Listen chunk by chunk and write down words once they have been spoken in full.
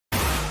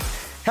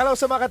Hello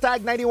sa mga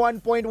katag 91.1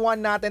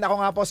 natin.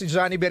 Ako nga po si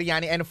Johnny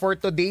Beriani, and for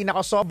today,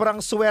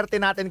 sobrang swerte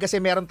natin kasi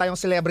meron tayong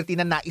celebrity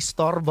na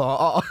naistorbo.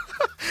 Oo.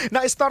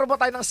 Naistorbo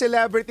tayo ng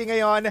celebrity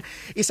ngayon.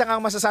 Isa nga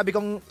ang masasabi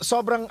kong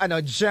sobrang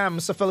gem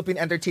sa Philippine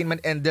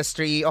entertainment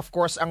industry. Of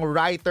course, ang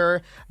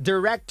writer,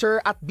 director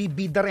at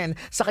bibida rin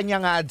sa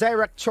kanyang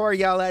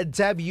directorial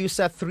debut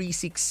sa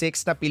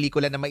 366 na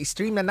pelikula na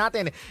mai-stream na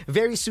natin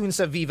very soon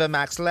sa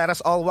Vivamax. Let us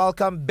all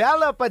welcome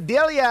Bela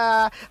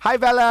Padilla. Hi,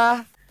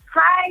 Bella!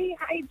 Hi,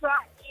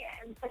 Johnny,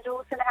 and hello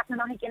sa lahat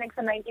na nakikinig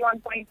sa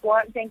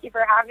 91.1. Thank you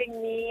for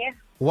having me.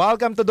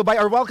 Welcome to Dubai,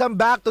 or welcome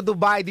back to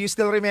Dubai. Do you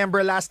still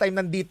remember last time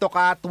nandito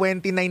ka,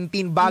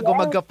 2019, bago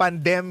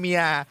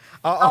magka-pandemya?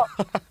 Oo.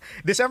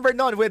 December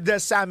noon with the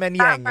Sam and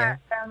Yang.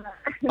 Tama.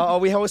 Oo,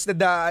 we hosted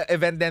the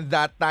event then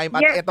that time.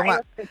 At yes, ito nga,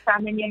 I hosted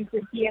Sam and Yang sa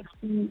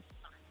TFC.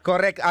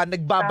 correct,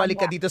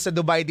 nagbabalik ka dito sa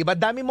Dubai, di ba?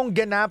 Dami mong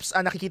ganaps,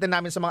 nakikita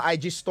namin sa mga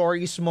IG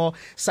stories mo,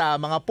 sa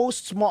mga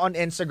posts mo on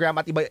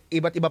Instagram at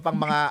iba't iba pang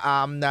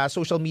mga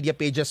social media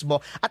pages mo.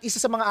 At isa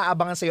sa mga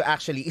aabangan sa'yo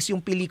actually is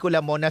yung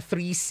pelikula mo na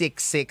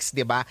 366,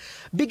 di ba?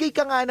 Bigay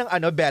ka nga ng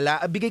Bella,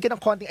 bigay ka ng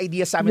konting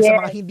idea sa amin sa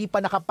mga hindi pa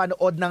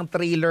nakapanood ng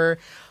trailer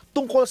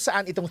tungkol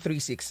saan itong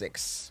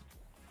 366.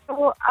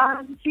 So,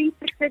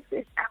 366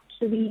 is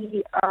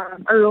actually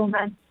a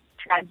romance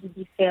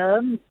tragedy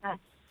film.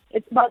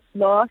 It's about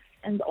loss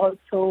and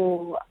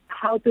also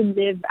how to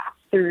live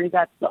after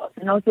that loss.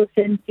 And also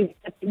since yung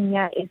setting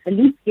niya is a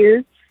leap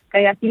year,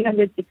 kaya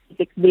 366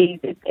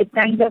 days, it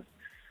kind of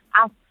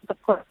asks the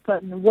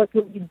question, what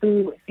will you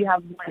do if you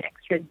have one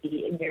extra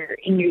day in your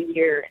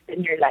year,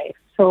 in your life?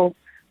 So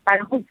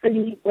parang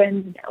hopefully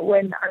when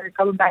our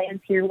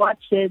kababayans here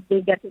watch it,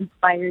 they get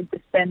inspired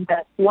to spend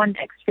that one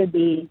extra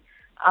day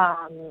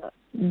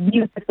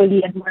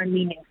beautifully and more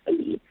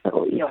meaningfully.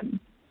 So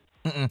yun.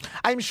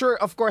 I'm sure,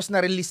 of course,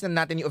 na-release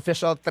na natin yung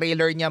official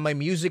trailer niya. May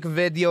music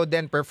video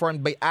then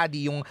performed by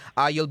Adi, yung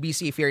You'll Be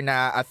Safe Here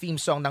na theme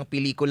song ng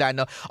pelikula.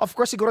 No? Of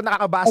course, siguro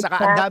nakakabasa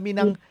ka. Ang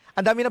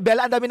dami ng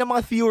Bella, ang dami ng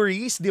mga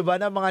theories, di ba,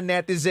 ng mga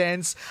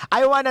netizens.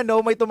 I wanna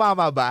know, may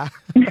tumama ba?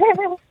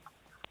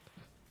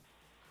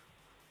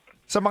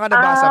 Sa mga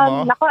nabasa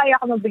mo? Naku,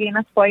 ayoko magbigay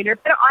ng spoiler.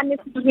 Pero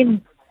honestly,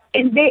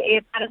 hindi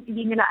parang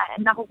hindi nila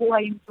nakukuha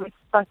yung twist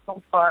pa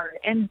so far.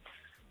 And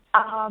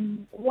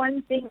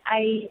one thing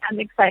I am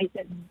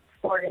excited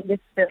for in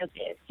this film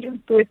is yung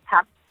twist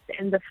happens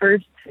in the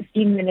first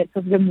 15 minutes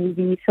of the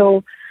movie. So,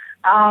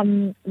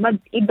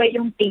 mag-iba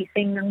yung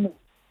pacing ng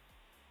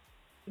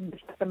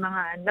movie sa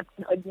mga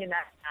napanood niyo na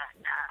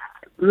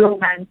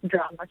romance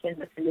dramas in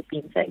the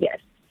Philippines, I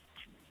guess.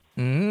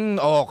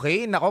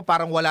 Okay. Nako,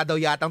 parang wala daw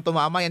yatang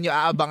tumama. Yan yung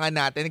aabangan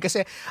natin.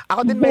 Kasi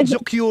ako din medyo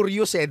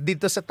curious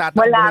dito sa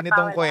tatakbuhan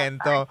nitong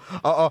kwento.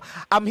 Oo.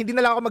 Hindi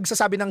na lang ako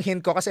magsasabi ng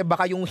hint ko kasi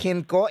baka yung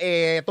hint ko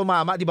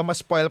tumama, di ba,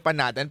 ma-spoil pa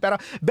natin. Pero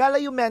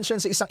Bella, you mentioned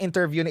sa isang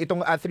interview na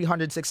itong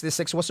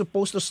 366 was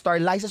supposed to star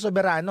Liza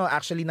Soberano.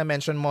 Actually,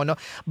 na-mention mo, no?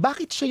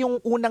 Bakit siya yung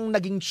unang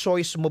naging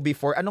choice mo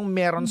before? Anong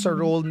meron sa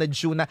role na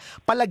June na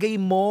palagay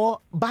mo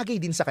bagay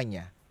din sa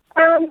kanya?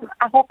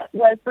 Ako,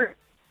 well,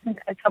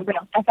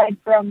 aside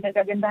from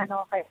nagagandahan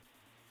ako kay,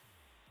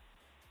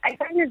 I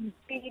find her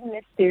very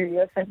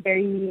mysterious and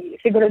very,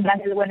 siguro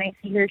dahil when I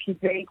see her, she's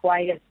very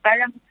quiet.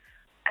 Parang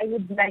I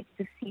would like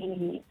to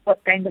see what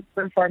kind of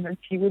performance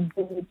she would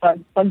do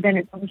pag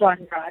ganitong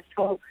genre.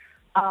 So,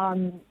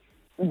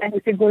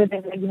 dahil siguro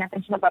din lagi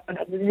natin siya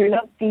napapanood with her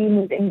love team,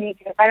 with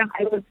Enrique. Parang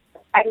I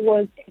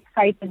was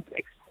excited to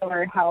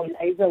explore how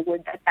Liza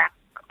would attack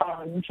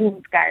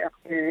June's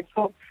character.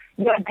 So,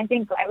 yun, I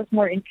think I was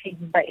more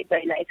intrigued by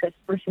Liza's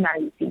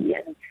personality,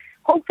 and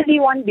hopefully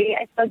one day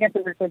I still get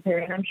to work with her,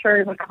 and I'm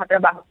sure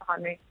magkakatrabaho pa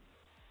kami.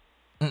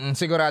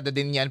 Sigurado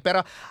din yan. Pero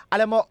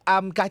alam mo,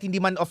 kahit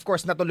hindi man of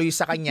course natuloy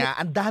sa kanya,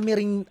 ang dami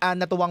rin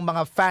natuwang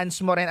mga fans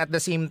mo rin at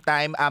the same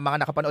time,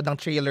 mga nakapanood ng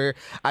trailer,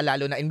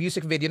 lalo na in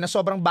music video, na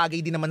sobrang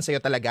bagay din naman sa'yo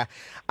talaga.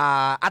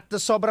 At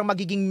sobrang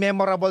magiging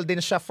memorable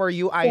din siya for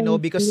you, I know,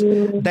 because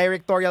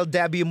directorial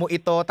debut mo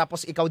ito,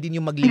 tapos ikaw din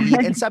yung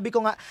mag-lead. And sabi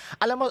ko nga,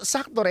 alam mo,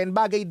 sakto rin,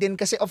 bagay din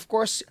kasi of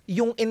course,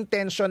 yung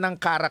intention ng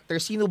character,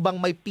 sino bang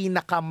may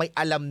may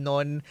alam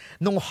nun,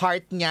 nung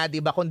heart niya, di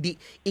ba? Kundi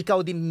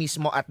ikaw din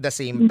mismo at the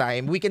same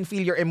time. We can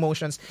feel your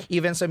emotions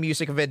even sa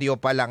music video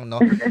pa lang, no?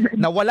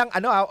 Na walang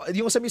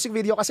yung sa music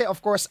video kasi of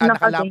course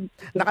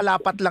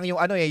nakalapat lang yung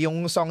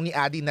yung song ni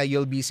Adi na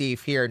You'll Be Safe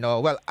Here,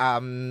 no? Well,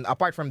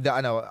 apart from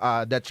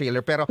the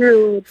trailer, pero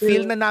true.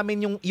 Feel na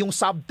namin yung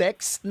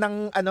subtext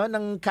ng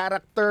ng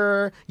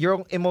character,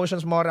 yung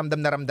emotions mo,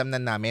 ramdam na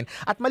namin.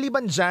 At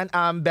maliban diyan,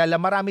 Bella,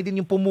 marami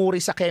din yung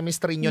pumuri sa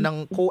chemistry nyo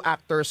ng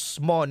co-actors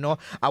mo,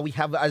 no? We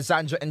have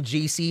Zanjo and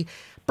JC.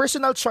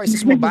 Personal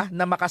choices mo ba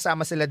na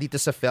makasama sila dito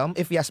sa film?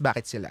 If yes,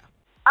 bakit sila?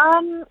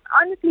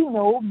 Honestly,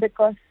 no,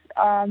 because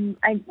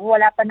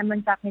wala pa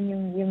naman sa akin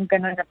yung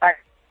gano'n na parang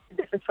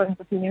decision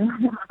ko sino yung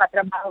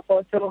makakatrabaho ko.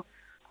 So,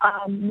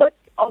 but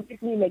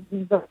obviously, like,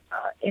 Viva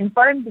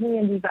informed me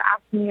and Viva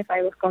asked me if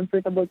I was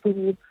comfortable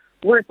to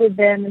work with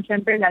them. And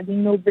syempre,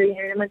 laging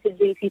no-brainer naman si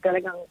JC,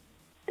 talagang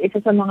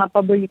isa sa mga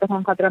paborito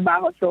kong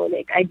katrabaho. So,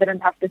 like, I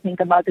didn't have to think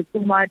about it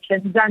too much.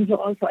 And Zanjo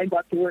also, I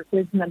got to work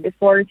with na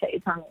before sa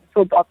isang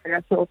soap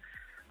opera. So,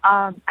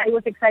 I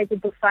was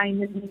excited to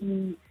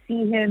finally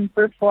see him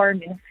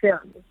perform in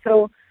film.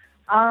 So,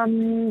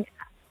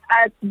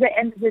 at the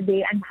end of the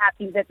day, I'm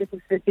happy that this is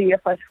the three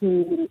of us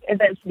who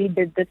eventually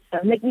did this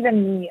film. Like,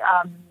 even me,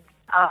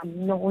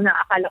 nung una,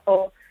 akala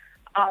ko,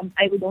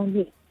 I would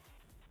only...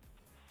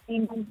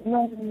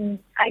 Nung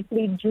I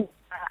played June,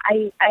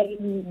 I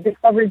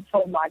discovered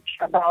so much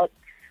about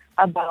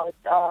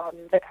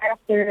the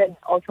character and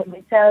also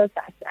myself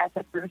as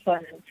a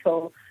person. And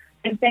so,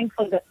 I'm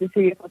thankful that the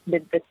three of us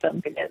did this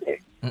film together.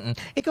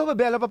 Ikaw ba,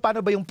 Bella,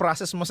 paano ba yung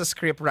process mo sa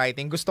script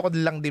writing? Gusto ko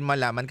lang din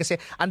malaman kasi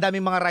ang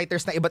daming mga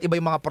writers na iba't iba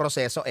yung mga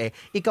proseso eh.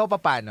 Ikaw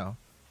pa paano?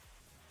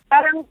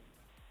 Parang,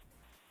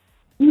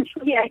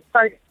 usually I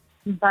start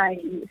by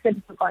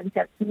simple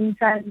concepts.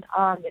 Minsan,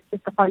 it's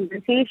just a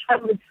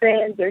conversation with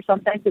friends or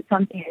sometimes it's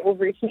something I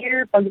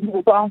overhear pag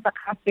umupo ako sa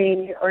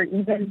cafe or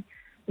even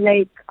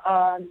like,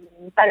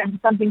 parang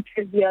something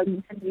trivial.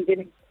 Minsan,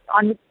 even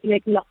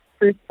honestly, like,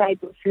 first sight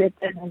was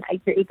written and I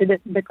created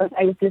it because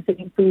I was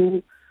listening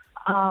to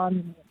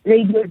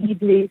radio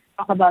DJs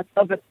talk about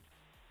stuff.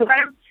 So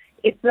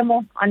it's the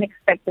most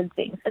unexpected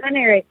things. And then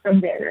I write from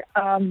there.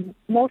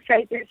 Most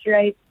writers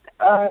write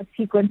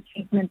sequence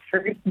treatment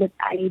first, but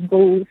I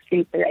go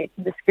straight to write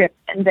the script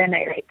and then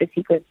I write the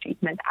sequence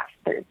treatment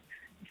after.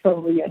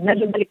 So, yun.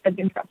 Nalabaliktad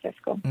yung process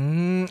ko.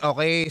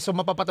 Okay. So,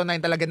 mapapatunayan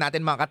talaga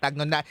natin mga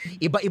katagnon na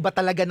iba-iba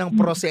talaga ng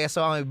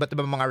proseso ang iba't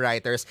ibang mga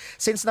writers.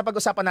 Since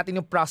napag-usapan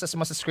natin yung process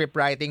mo sa script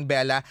writing,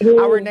 Bella,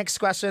 our next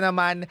question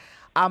naman,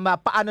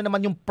 paano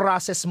naman yung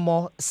process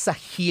mo sa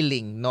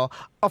healing, no?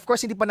 Of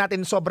course, hindi pa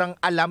natin sobrang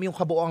alam yung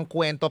kabuuang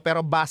kwento,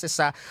 pero base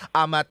sa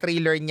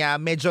trailer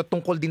niya, medyo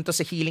tungkol din to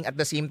sa healing at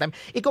the same time.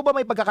 Ikaw ba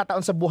may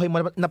pagkakataon sa buhay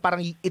mo na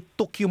parang it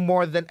took you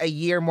more than a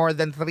year, more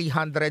than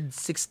 366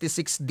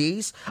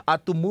 days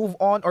to move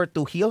on or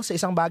to heal sa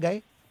isang bagay?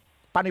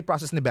 Paano yung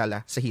process ni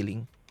Bella sa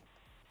healing?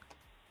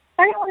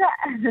 Parang wala.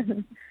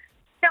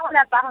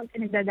 Wala pa akong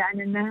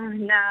pinagdadaanan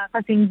na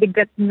kasing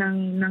bigat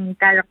ng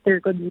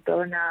character ko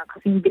dito, na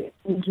kasing bigat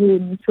ni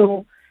June.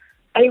 So,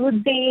 I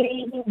would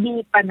say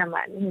hindi pa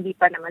naman.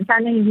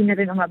 Sana hindi na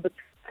rin umabot.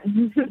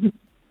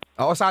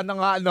 Oo, sana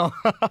nga, no?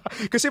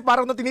 Kasi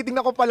parang nung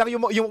tinitingnan ko pa lang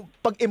yung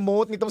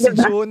pag-emote nitong si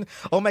June,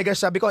 oh my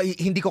gosh, sabi ko,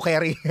 hindi ko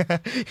carry.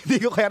 Hindi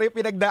ko carry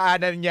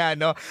pinagdaanan niya,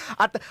 no?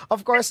 At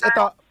of course,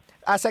 ito,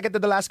 second to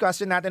the last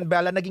question natin,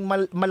 Bella, naging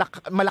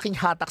malaking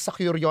hatak sa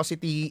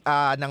curiosity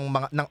ng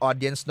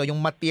audience, no,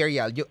 yung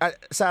material,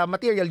 sa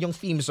material yung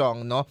theme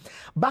song, no.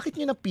 Bakit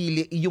niyo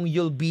napili yung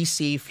You'll Be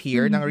Safe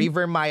Here ng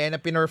River Maya na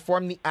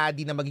pinerform ni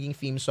Adi na magiging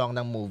theme song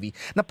ng movie?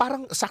 Na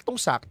parang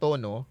saktong-sakto,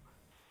 no?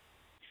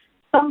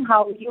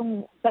 Somehow,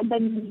 yung ganda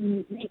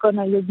ni Nico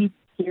na You'll Be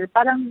Safe Here,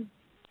 parang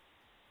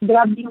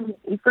grabe yung,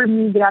 for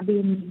me, grabe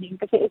yung meaning.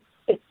 Kasi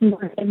it's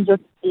more than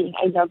just saying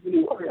I love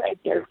you or I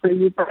care for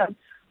you. Parang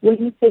when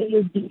you say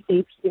you'll be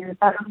safe here,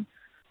 parang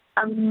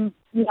ang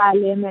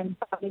lalim and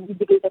parang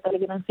bibigay ka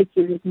talaga ng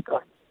security ko.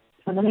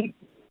 So,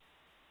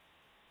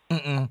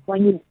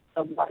 when you love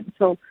someone.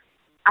 So,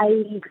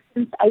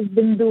 since I've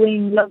been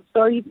doing love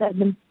stories, I've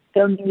been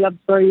filming love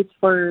stories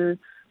for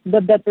the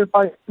better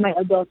part of my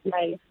adult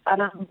life.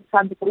 Parang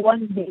sabi ko,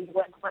 one day,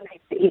 when I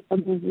create a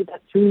movie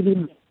that's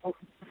really me,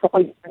 gusto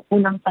ko yung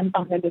unang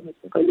kantang na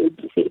gamitin ko, You'll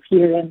Be Safe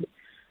Here. And,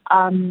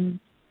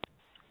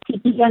 si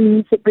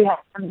Kian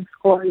ang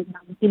score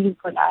ng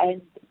pelikula,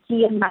 and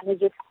Kian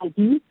manages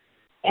Adi.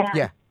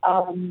 And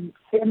I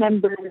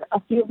remember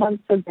a few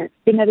months ago,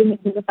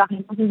 pinarinig nila sa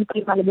akin, kung hindi pa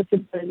yung malabas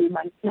yung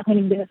Paraluman,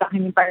 nakinig din sa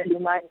akin yung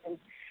Paraluman. And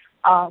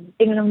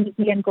tinanong ni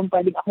Kian kung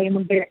pwede ako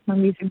yung mag-direct ng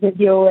music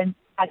video, and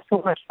had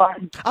so much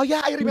fun. Oh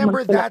yeah, I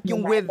remember that.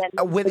 Yung with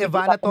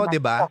Ivana to,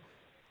 di ba?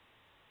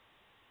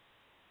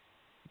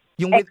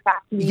 Yung with,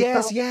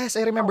 exactly. Yes,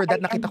 I remember that.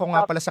 Nakita ko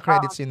nga pala sa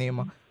credits yun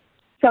mo.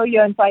 So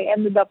yun, so I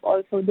ended up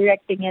also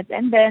directing it.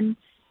 And then,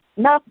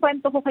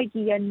 nakwento ko kay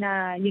Kian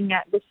na, yun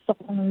nga, gusto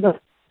kong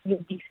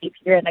yung Be Safe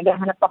Here.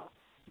 Naghahanap ako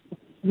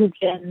who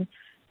can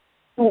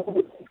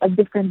do a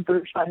different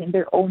version, in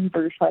their own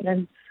version.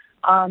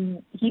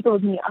 And he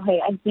told me, okay,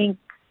 I think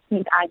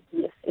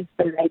Adi is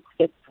the right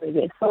fit for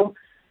this. So,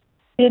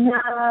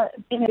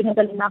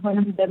 pinagaling na ako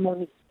ng demo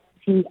ni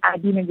si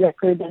Adi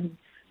nag-record and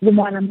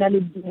gumawa ng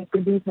melody,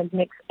 nag-produce,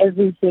 nag-mix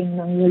everything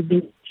ng You'll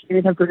Be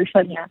Here na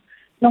version niya.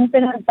 Nung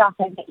pinanood sa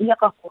akin, naiyak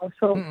ako.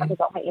 So, sabi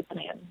ko, okay, ito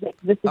na yun. Like,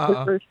 this is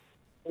the first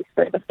place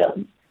for the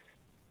film.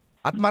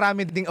 At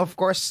marami ding, of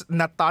course,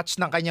 na-touch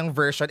ng kanyang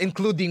version,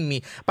 including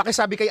me.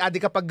 Pakisabi kay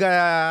Adi kapag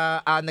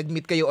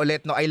nag-meet kayo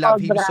ulit, no? I love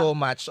him so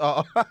much.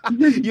 Oo.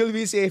 You'll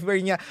Be Safer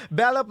niya.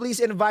 Bella,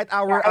 please invite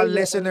our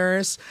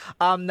listeners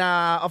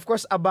na, of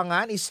course,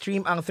 abangan,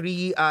 i-stream ang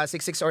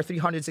 366 or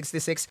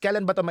 366.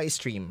 Kailan ba ito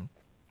ma-stream?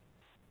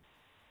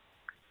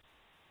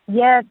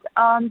 Yes,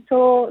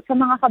 so sa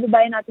mga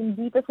kababayan natin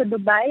dito sa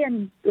Dubai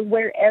and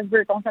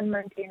wherever kung saan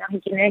man kayo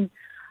nakikinig,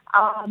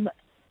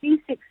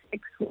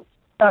 366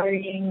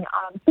 starring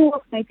two of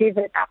my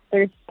favorite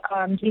actors,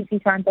 JC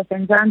Santos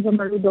and Zanzo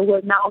Marudo,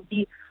 will now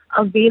be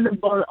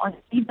available on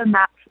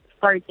Vivamax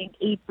starting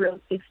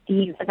April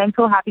 15th. And I'm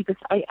so happy because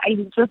I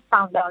just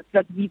found out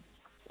that Viva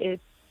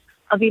is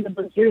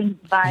available here in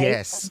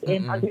Dubai and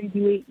in other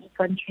UAE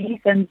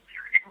countries. And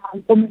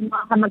kung may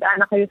mga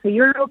kamag-anak kayo sa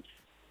Europe,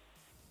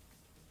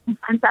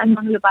 saan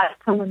mang lupa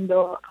sa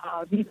mundo,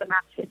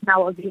 Vivamax is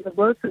now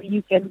available, so you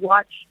can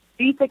watch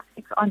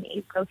 366 on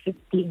April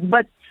 15.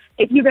 But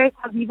if you guys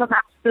have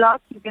Vivamax Plus,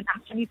 you can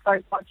actually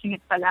start watching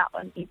it pala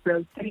on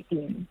April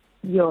 13.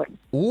 Yun.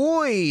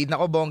 Uy,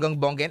 nako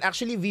bonggang-bongga. And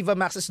actually,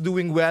 Vivamax is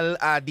doing well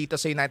dito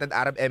sa United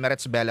Arab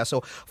Emirates, Bella.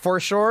 So, for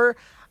sure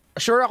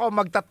ako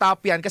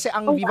magta-top yan kasi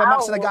ang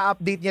Vivamax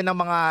nag-a-update niya ng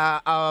mga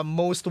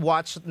most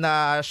watched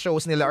na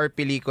shows nila or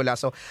pelikula.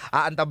 So,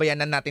 aantabayan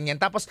na natin yan.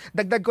 Tapos,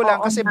 dagdag ko lang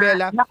kasi,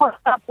 Bella. Nako,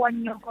 top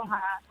 1 nyo ko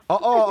ha.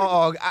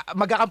 Oo.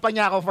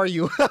 Magkakampanya ako for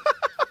you.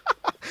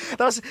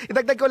 Tapos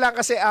idagdag ko lang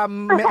kasi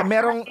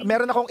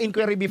meron akong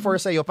inquiry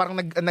before sa iyo. Parang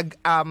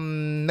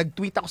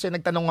nag-tweet ako sa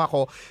nagtanong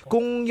ako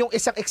kung yung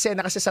isang eksena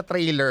kasi sa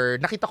trailer,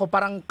 nakita ko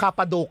parang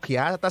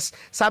Cappadocia. Tapos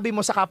sabi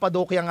mo sa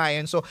Cappadocia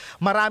ngayon. So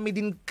marami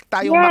din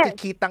tayong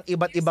makikitang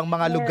iba't ibang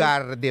mga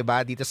lugar, 'di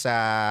ba, dito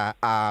sa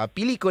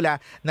pelikula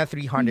na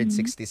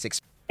 366.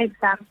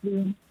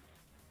 Exactly.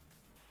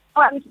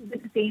 I was just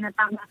going to say na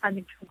tama ka,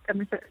 nag-shoot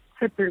kami sa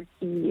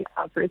Turkey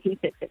for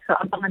 366. So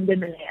abangan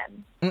din nila yan.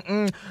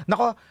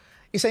 Nako,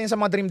 isa yun sa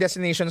mga dream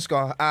destinations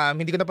ko.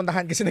 Hindi ko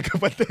napuntahan kasi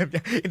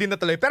nagka-pandemya. Hindi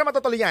natuloy. Pero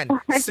matutuloy yan.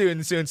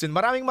 Soon.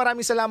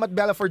 Maraming salamat,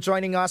 Bella, for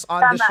joining us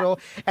on the show.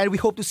 And we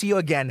hope to see you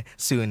again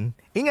soon.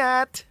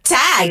 Ingat!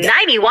 Tag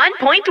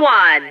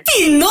 91.1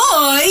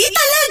 Pinoy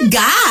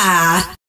talaga!